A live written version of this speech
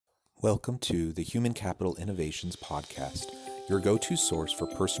Welcome to the Human Capital Innovations Podcast, your go-to source for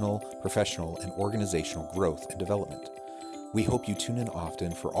personal, professional, and organizational growth and development. We hope you tune in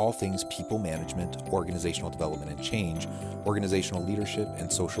often for all things people management, organizational development and change, organizational leadership,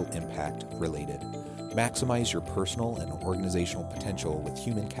 and social impact related. Maximize your personal and organizational potential with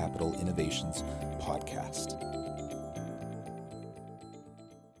Human Capital Innovations Podcast.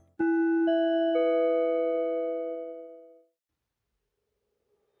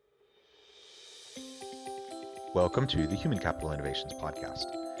 Welcome to the Human Capital Innovations Podcast.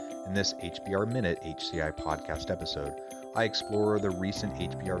 In this HBR Minute HCI podcast episode, I explore the recent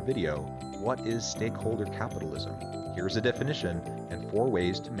HBR video, What is Stakeholder Capitalism? Here's a definition and 4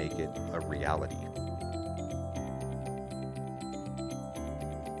 ways to make it a reality.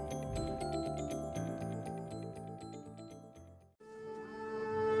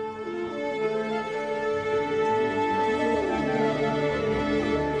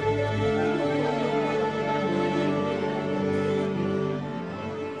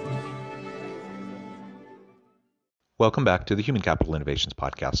 Welcome back to the Human Capital Innovations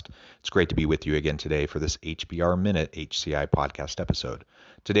Podcast. It's great to be with you again today for this HBR Minute HCI podcast episode.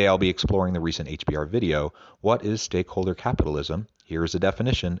 Today I'll be exploring the recent HBR video, What is Stakeholder Capitalism? Here's a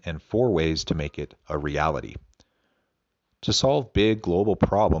definition and 4 ways to make it a reality. To solve big global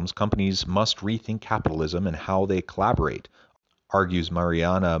problems, companies must rethink capitalism and how they collaborate, argues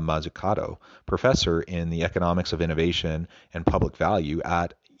Mariana Mazzucato, professor in the Economics of Innovation and Public Value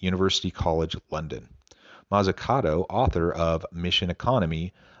at University College London. Mazzucato, author of Mission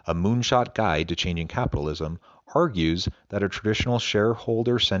Economy, A Moonshot Guide to Changing Capitalism, argues that a traditional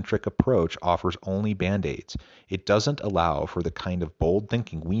shareholder-centric approach offers only band-aids. It doesn't allow for the kind of bold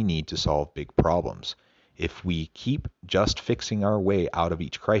thinking we need to solve big problems. If we keep just fixing our way out of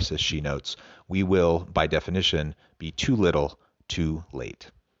each crisis, she notes, we will, by definition, be too little, too late.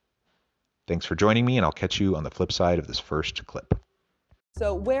 Thanks for joining me, and I'll catch you on the flip side of this first clip.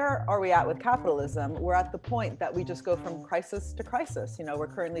 So where are we at with capitalism? We're at the point that we just go from crisis to crisis. We're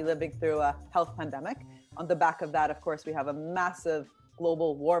currently living through a health pandemic. On the back of that, of course, we have a massive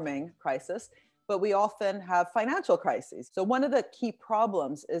global warming crisis, but we often have financial crises. So one of the key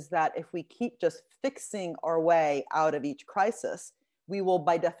problems is that if we keep just fixing our way out of each crisis, we will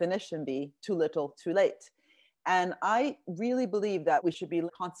by definition be too little, too late. And I really believe that we should be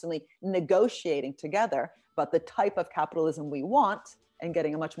constantly negotiating together about the type of capitalism we want and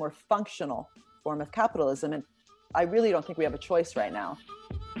getting a much more functional form of capitalism. And I really don't think we have a choice right now.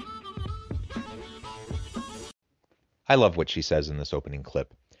 I love what she says in this opening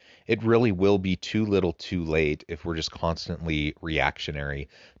clip. It really will be too little too late if we're just constantly reactionary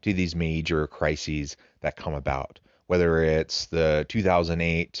to these major crises that come about, whether it's the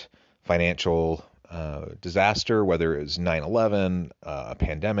 2008 financial disaster, whether it's 9/11, a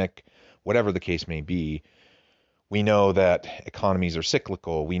pandemic, whatever the case may be. We know that economies are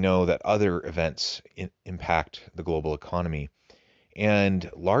cyclical. We know that other events impact the global economy. And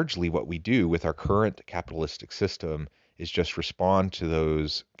largely what we do with our current capitalistic system is just respond to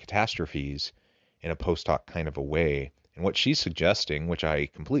those catastrophes in a post hoc kind of a way. And what she's suggesting, which I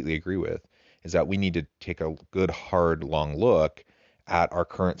completely agree with, is that we need to take a good, hard, long look at our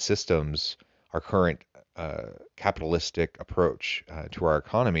current systems, our current capitalistic approach to our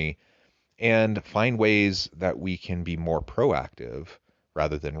economy, and find ways that we can be more proactive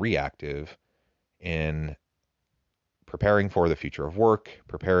rather than reactive in preparing for the future of work,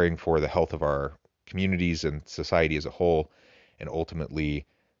 preparing for the health of our communities and society as a whole, and ultimately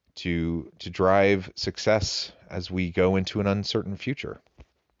to drive success as we go into an uncertain future.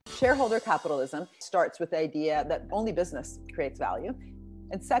 Shareholder capitalism starts with the idea that only business creates value.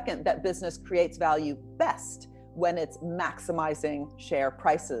 And second, that business creates value best when it's maximizing share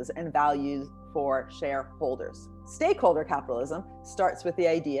prices and values for shareholders. Stakeholder capitalism starts with the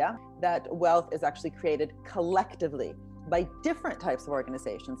idea that wealth is actually created collectively by different types of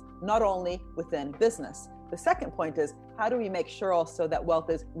organizations, not only within business. The second point is, how do we make sure also that wealth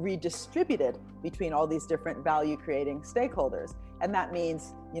is redistributed between all these different value creating stakeholders? And that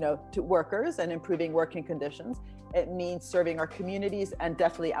means, to workers and improving working conditions. It means serving our communities and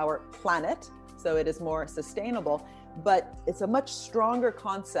definitely our planet, so it is more sustainable. But it's a much stronger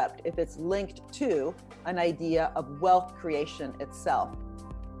concept if it's linked to an idea of wealth creation itself.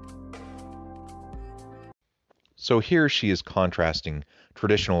 So here she is contrasting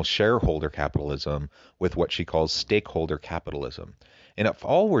traditional shareholder capitalism with what she calls stakeholder capitalism. And if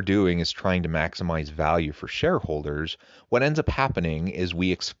all we're doing is trying to maximize value for shareholders, what ends up happening is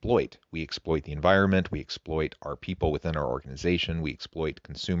we exploit. We exploit the environment, we exploit our people within our organization, we exploit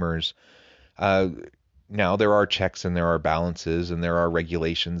consumers. Now, there are checks and there are balances and there are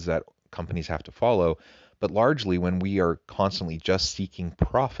regulations that companies have to follow, but largely when we are constantly just seeking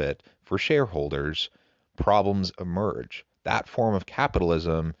profit for shareholders, problems emerge. That form of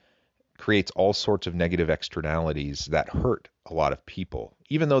capitalism creates all sorts of negative externalities that hurt a lot of people,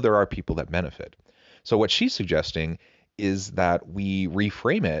 even though there are people that benefit. So, what she's suggesting is that we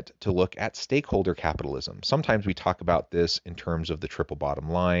reframe it to look at stakeholder capitalism. Sometimes we talk about this in terms of the triple bottom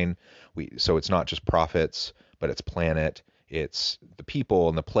line. So it's not just profits, but it's planet, it's the people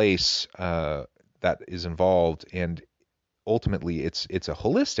and the place that is involved, and ultimately it's a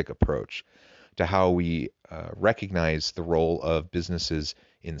holistic approach to how we recognize the role of businesses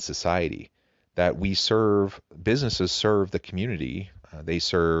in society. That businesses serve the community, they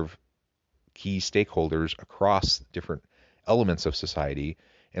serve key stakeholders across different elements of society,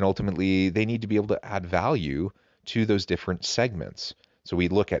 and ultimately they need to be able to add value to those different segments. So we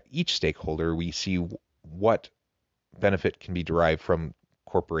look at each stakeholder, we see what benefit can be derived from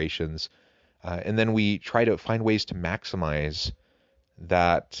corporations, and then we try to find ways to maximize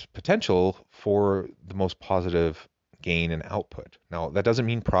that potential for the most positive gain and output. Now, that doesn't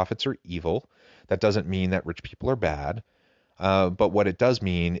mean profits are evil. That doesn't mean that rich people are bad. But what it does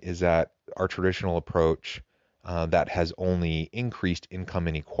mean is that our traditional approach that has only increased income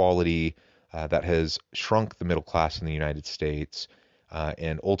inequality, that has shrunk the middle class in the United States,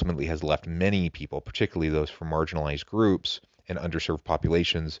 and ultimately has left many people, particularly those from marginalized groups and underserved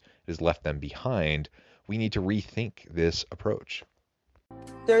populations, has left them behind. We need to rethink this approach.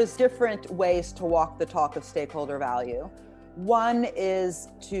 There's different ways to walk the talk of stakeholder value. One is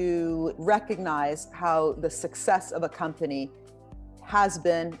to recognize how the success of a company has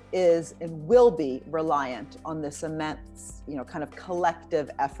been, is, and will be reliant on this immense, kind of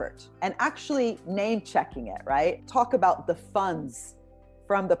collective effort, and actually name checking it, right? Talk about the funds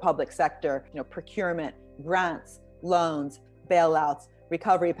from the public sector, procurement, grants, loans, bailouts,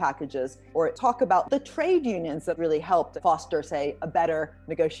 recovery packages, or talk about the trade unions that really helped foster, say, a better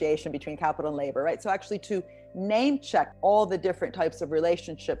negotiation between capital and labor, right? So actually to name check all the different types of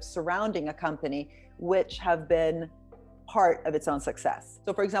relationships surrounding a company which have been part of its own success.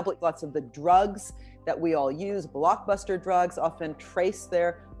 So for example, lots of the drugs that we all use, blockbuster drugs, often trace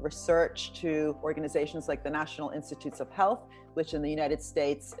their research to organizations like the National Institutes of Health, which in the United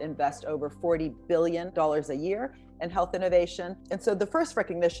States invest over $40 billion a year in health innovation. And so the first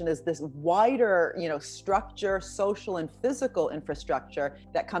recognition is this wider, structure, social and physical infrastructure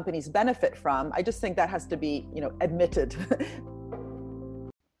that companies benefit from. I just think that has to be, admitted.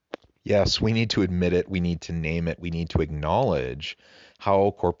 Yes, we need to admit it. We need to name it. We need to acknowledge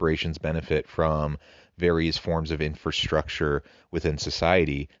how corporations benefit from various forms of infrastructure within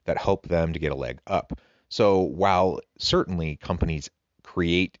society that help them to get a leg up. So while certainly companies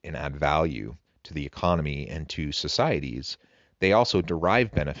create and add value to the economy and to societies, they also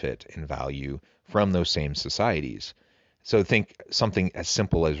derive benefit and value from those same societies. So think something as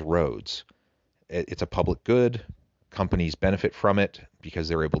simple as roads. It's a public good. Companies benefit from it because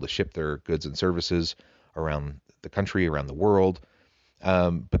they're able to ship their goods and services around the country, around the world.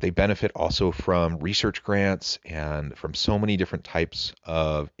 But they benefit also from research grants and from so many different types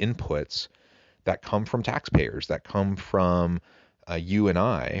of inputs that come from taxpayers, that come from you and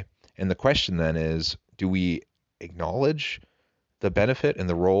I. And the question then is, do we acknowledge the benefit and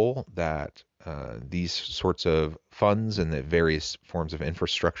the role that these sorts of funds and the various forms of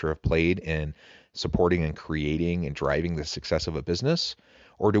infrastructure have played in supporting and creating and driving the success of a business?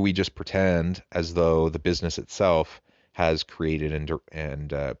 Or do we just pretend as though the business itself has created and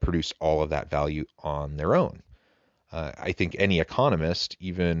produced all of that value on their own? I think any economist,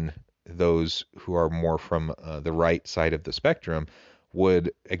 even those who are more from the right side of the spectrum,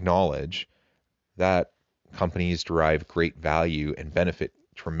 would acknowledge that companies derive great value and benefit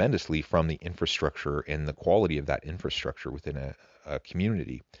tremendously from the infrastructure and the quality of that infrastructure within a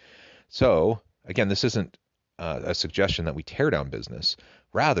community. So again, this isn't a suggestion that we tear down business.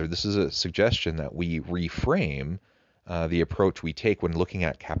 Rather, this is a suggestion that we reframe the approach we take when looking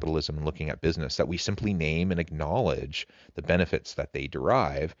at capitalism and looking at business, that we simply name and acknowledge the benefits that they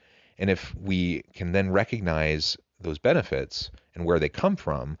derive. And if we can then recognize those benefits and where they come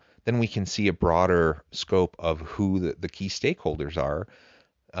from, then we can see a broader scope of who the key stakeholders are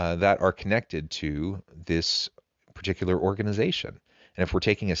that are connected to this particular organization. And if we're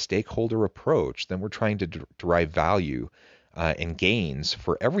taking a stakeholder approach, then we're trying to derive value and gains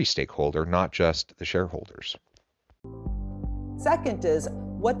for every stakeholder, not just the shareholders. Second is,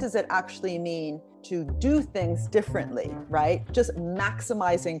 what does it actually mean to do things differently, right? Just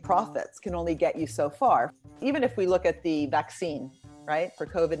maximizing profits can only get you so far. Even if we look at the vaccine right? For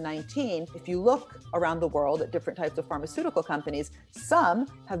COVID-19, if you look around the world at different types of pharmaceutical companies, some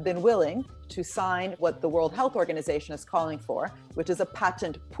have been willing to sign what the World Health Organization is calling for, which is a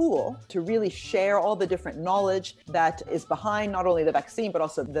patent pool to really share all the different knowledge that is behind not only the vaccine, but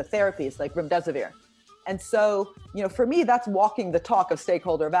also the therapies like remdesivir. And so, for me, that's walking the talk of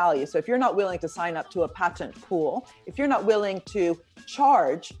stakeholder value. So if you're not willing to sign up to a patent pool, if you're not willing to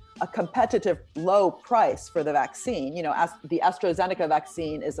charge a competitive low price for the vaccine, as the AstraZeneca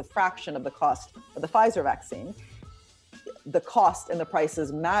vaccine is a fraction of the cost of the Pfizer vaccine, the cost and the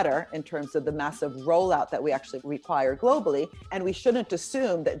prices matter in terms of the massive rollout that we actually require globally. And we shouldn't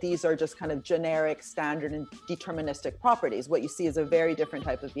assume that these are just kind of generic, standard, and deterministic properties. What you see is a very different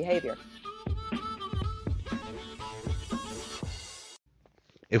type of behavior.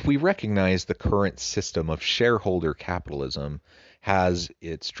 If we recognize the current system of shareholder capitalism has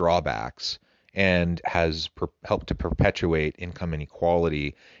its drawbacks and has helped to perpetuate income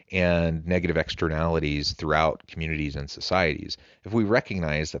inequality and negative externalities throughout communities and societies, if we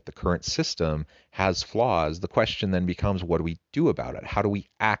recognize that the current system has flaws, the question then becomes, what do we do about it? How do we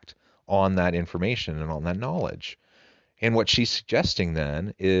act on that information and on that knowledge? And what she's suggesting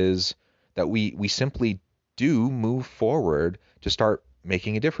then is that we simply do move forward to start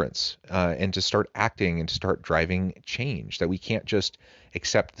making a difference and to start acting and to start driving change, that we can't just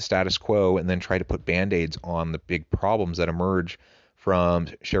accept the status quo and then try to put band-aids on the big problems that emerge from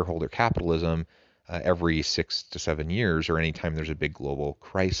shareholder capitalism every 6 to 7 years or anytime there's a big global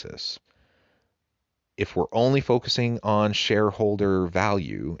crisis. If we're only focusing on shareholder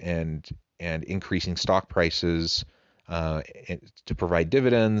value and increasing stock prices to provide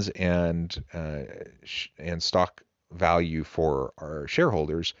dividends and stock value for our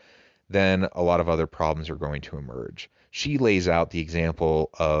shareholders, then a lot of other problems are going to emerge. She lays out the example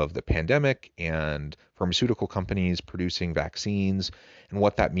of the pandemic and pharmaceutical companies producing vaccines and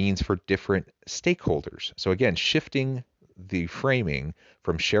what that means for different stakeholders. So again, shifting the framing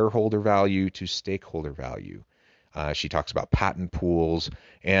from shareholder value to stakeholder value. She talks about patent pools,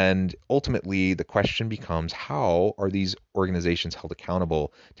 and ultimately the question becomes, how are these organizations held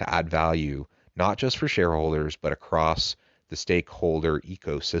accountable to add value, not just for shareholders, but across the stakeholder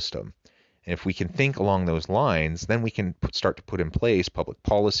ecosystem? And if we can think along those lines, then we can start to put in place public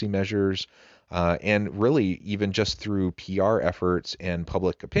policy measures, and really even just through PR efforts and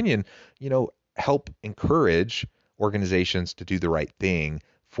public opinion, help encourage organizations to do the right thing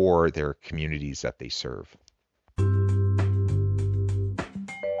for their communities that they serve.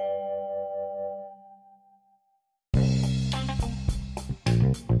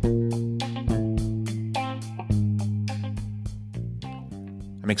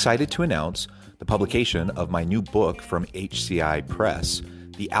 I'm excited to announce the publication of my new book from HCI Press,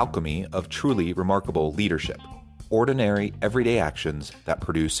 The Alchemy of Truly Remarkable Leadership: Ordinary, Everyday Actions that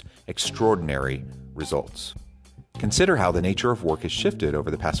Produce Extraordinary Results. Consider how the nature of work has shifted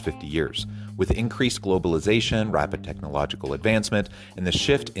over the past 50 years. With increased globalization, rapid technological advancement, and the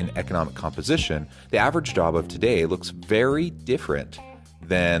shift in economic composition, the average job of today looks very different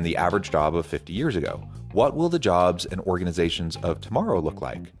than the average job of 50 years ago. What will the jobs and organizations of tomorrow look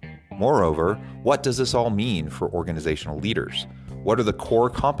like? Moreover, what does this all mean for organizational leaders? What are the core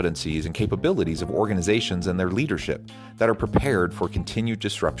competencies and capabilities of organizations and their leadership that are prepared for continued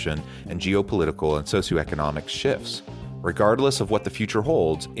disruption and geopolitical and socioeconomic shifts? Regardless of what the future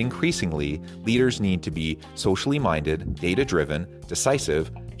holds, increasingly, leaders need to be socially minded, data-driven,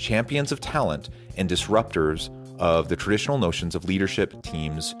 decisive, champions of talent, and disruptors of the traditional notions of leadership,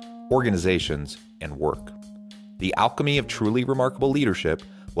 teams, organizations, and work. The Alchemy of Truly Remarkable Leadership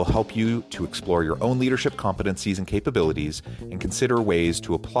will help you to explore your own leadership competencies and capabilities and consider ways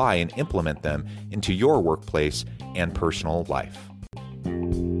to apply and implement them into your workplace and personal life.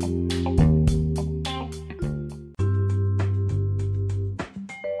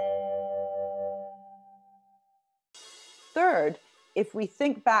 Third, if we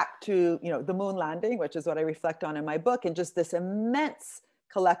think back to the moon landing, which is what I reflect on in my book, and just this immense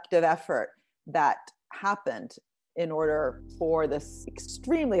collective effort that happened in order for this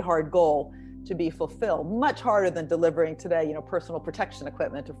extremely hard goal to be fulfilled, much harder than delivering today, personal protection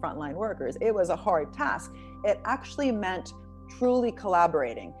equipment to frontline workers. It was a hard task. It actually meant truly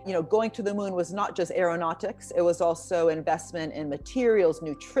collaborating. Going to the moon was not just aeronautics. It was also investment in materials,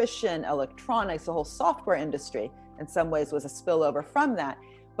 nutrition, electronics. The whole software industry in some ways was a spillover from that.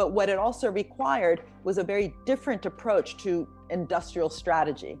 But what it also required was a very different approach to industrial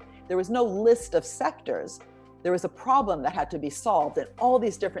strategy. There was no list of sectors. There was a problem that had to be solved, and all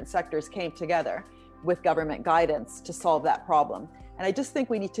these different sectors came together with government guidance to solve that problem. And I just think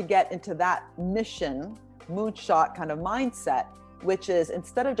we need to get into that mission, moonshot kind of mindset which is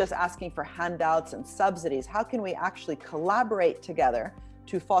instead of just asking for handouts and subsidies, how can we actually collaborate together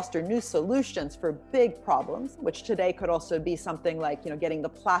to foster new solutions for big problems, which today could also be something like, getting the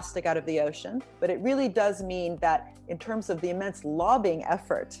plastic out of the ocean. But it really does mean that in terms of the immense lobbying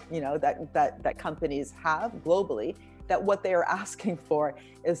effort, that companies have globally, that what they are asking for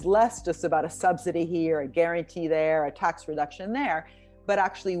is less just about a subsidy here, a guarantee there, a tax reduction there, but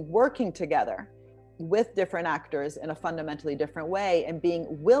actually working together with different actors in a fundamentally different way and being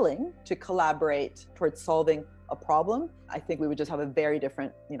willing to collaborate towards solving a problem. I think we would just have a very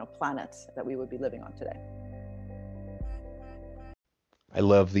different, planet that we would be living on today. I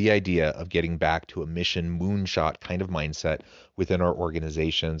love the idea of getting back to a mission moonshot kind of mindset within our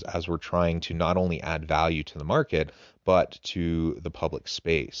organizations as we're trying to not only add value to the market, but to the public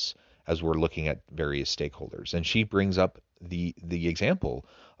space as we're looking at various stakeholders. And she brings up the example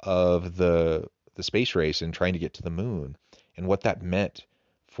of the space race and trying to get to the moon and what that meant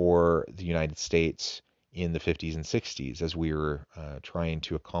for the United States in the 50s and 60s as we were trying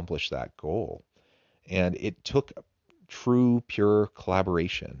to accomplish that goal. And it took true, pure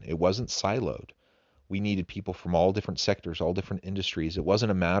collaboration. It wasn't siloed. We needed people from all different sectors, all different industries. It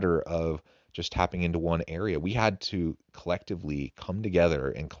wasn't a matter of just tapping into one area. We had to collectively come together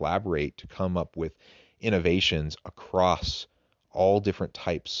and collaborate to come up with innovations across all different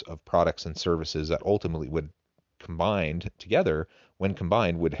types of products and services that ultimately would when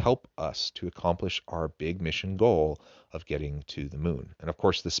combined, would help us to accomplish our big mission goal of getting to the moon. And of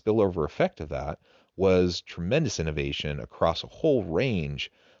course, the spillover effect of that was tremendous innovation across a whole range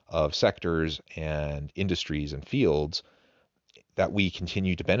of sectors and industries and fields that we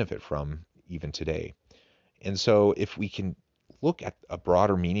continue to benefit from even today. And so if we can look at a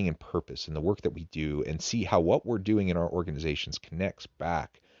broader meaning and purpose in the work that we do and see how what we're doing in our organizations connects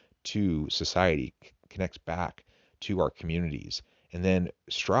back to society, connects back to our communities, and then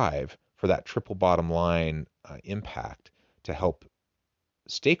strive for that triple bottom line impact to help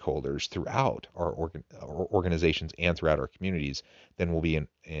stakeholders throughout our organizations and throughout our communities, then we'll be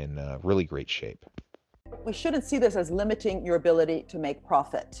in really great shape. We shouldn't see this as limiting your ability to make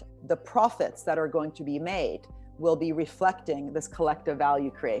profit. The profits that are going to be made will be reflecting this collective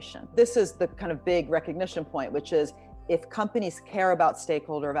value creation. This is the kind of big recognition point, which is if companies care about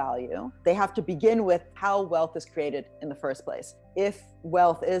stakeholder value, they have to begin with how wealth is created in the first place. If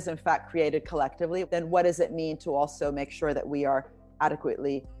wealth is in fact created collectively, then what does it mean to also make sure that we are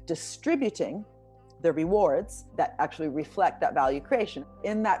adequately distributing the rewards that actually reflect that value creation?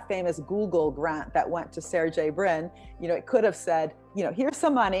 In that famous Google grant that went to Sergey Brin, it could have said, here's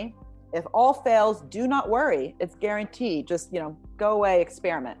some money. If all fails, do not worry. It's guaranteed. Just, go away,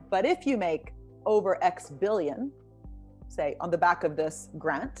 experiment. But if you make over X billion, say on the back of this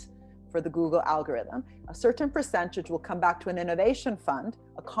grant for the Google algorithm, a certain percentage will come back to an innovation fund,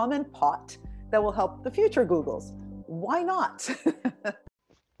 a common pot that will help the future Googles. Why not?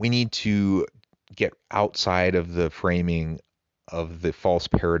 We need to get outside of the framing of the false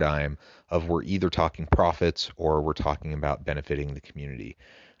paradigm of we're either talking profits or we're talking about benefiting the community.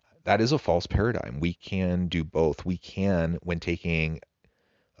 That is a false paradigm. We can do both. We can, when taking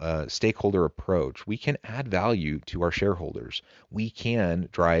a stakeholder approach, we can add value to our shareholders. We can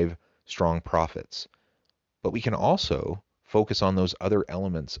drive strong profits, but we can also focus on those other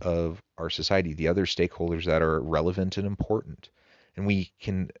elements of our society, the other stakeholders that are relevant and important. And we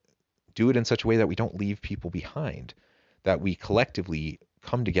can do it in such a way that we don't leave people behind, that we collectively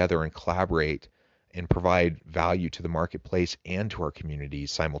come together and collaborate and provide value to the marketplace and to our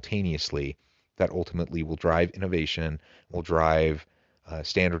communities simultaneously, that ultimately will drive innovation, will drive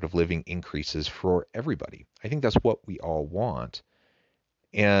standard of living increases for everybody. I think that's what we all want.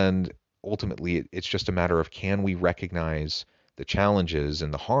 And ultimately, it's just a matter of, can we recognize the challenges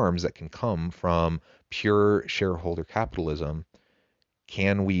and the harms that can come from pure shareholder capitalism?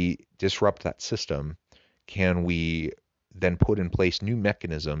 Can we disrupt that system? Can we then put in place new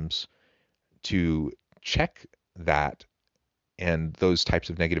mechanisms to check that and those types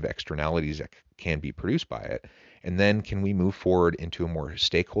of negative externalities that can be produced by it? And then can we move forward into a more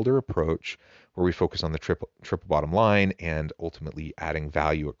stakeholder approach where we focus on the triple bottom line and ultimately adding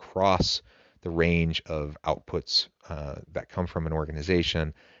value across the range of outputs that come from an organization,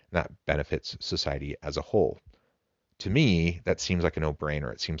 and that benefits society as a whole? To me, that seems like a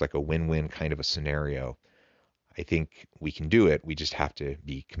no-brainer. It seems like a win-win kind of a scenario. I think we can do it. We just have to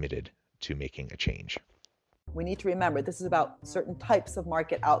be committed to making a change. We need to remember this is about certain types of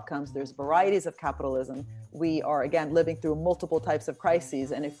market outcomes. There's varieties of capitalism. We are, again, living through multiple types of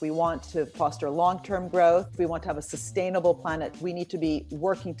crises. And if we want to foster long-term growth, if we want to have a sustainable planet, we need to be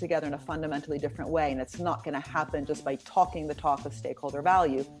working together in a fundamentally different way. And it's not going to happen just by talking the talk of stakeholder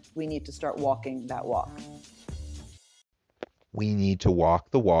value. We need to start walking that walk. We need to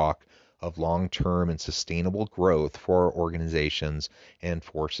walk the walk of long-term and sustainable growth for our organizations and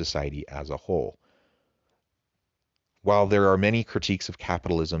for society as a whole. While there are many critiques of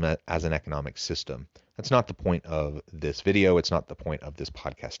capitalism as an economic system, that's not the point of this video. It's not the point of this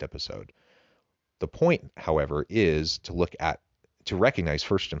podcast episode. The point, however, is to recognize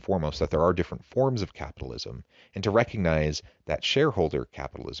first and foremost that there are different forms of capitalism, and to recognize that shareholder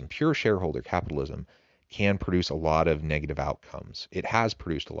capitalism, pure shareholder capitalism, can produce a lot of negative outcomes. It has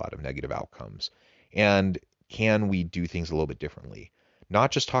produced a lot of negative outcomes. And can we do things a little bit differently?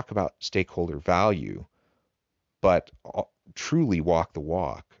 Not just talk about stakeholder value, but truly walk the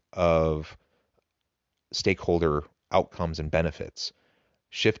walk of stakeholder outcomes and benefits,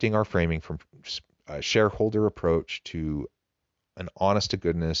 shifting our framing from a shareholder approach to an honest to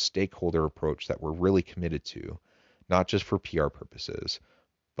goodness stakeholder approach that we're really committed to, not just for PR purposes,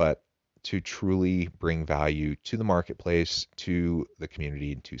 but to truly bring value to the marketplace, to the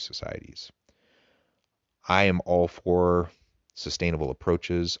community, and to societies. I am all for sustainable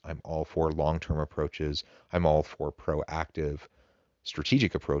approaches. I'm all for long-term approaches. I'm all for proactive,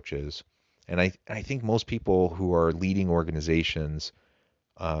 strategic approaches. And I think most people who are leading organizations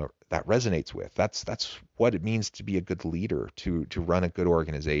that resonates with. That's what it means to be a good leader, to run a good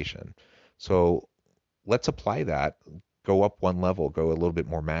organization. So let's apply that. Go up one level, go a little bit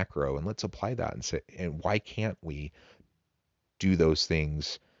more macro, and let's apply that and say, and why can't we do those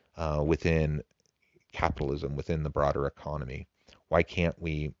things within capitalism, within the broader economy? Why can't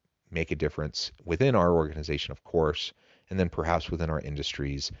we make a difference within our organization, of course, and then perhaps within our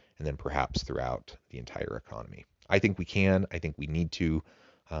industries, and then perhaps throughout the entire economy? I think we can. I think we need to.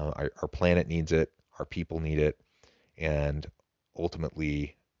 Our planet needs it. Our people need it. And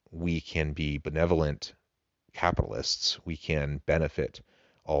ultimately, we can be benevolent capitalists. We can benefit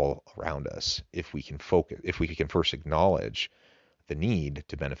all around us if we can focus, if we can first acknowledge the need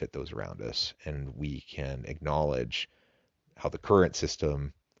to benefit those around us, and we can acknowledge how the current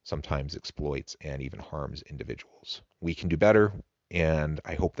system sometimes exploits and even harms individuals. We can do better, and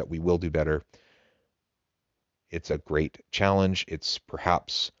I hope that we will do better. It's a great challenge. It's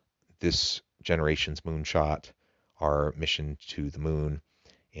perhaps this generation's moonshot, our mission to the moon,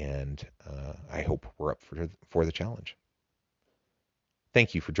 and I hope we're up for the challenge.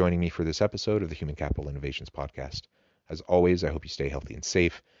 Thank you for joining me for this episode of the Human Capital Innovations Podcast. As always, I hope you stay healthy and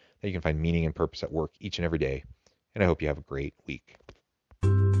safe, that you can find meaning and purpose at work each and every day, and I hope you have a great week.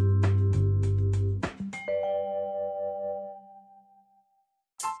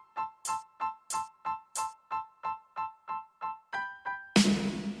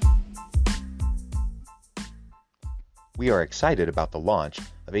 We are excited about the launch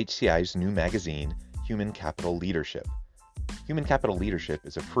of HCI's new magazine, Human Capital Leadership. Human Capital Leadership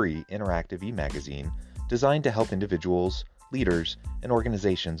is a free, interactive e-magazine designed to help individuals, leaders, and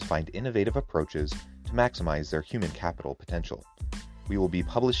organizations find innovative approaches to maximize their human capital potential. We will be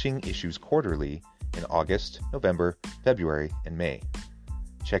publishing issues quarterly in August, November, February, and May.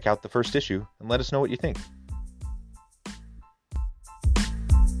 Check out the first issue and let us know what you think.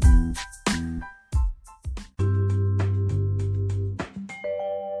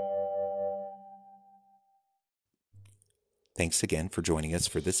 Thanks again for joining us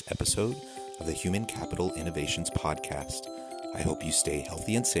for this episode of the Human Capital Innovations Podcast. I hope you stay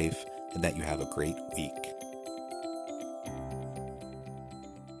healthy and safe and that you have a great week.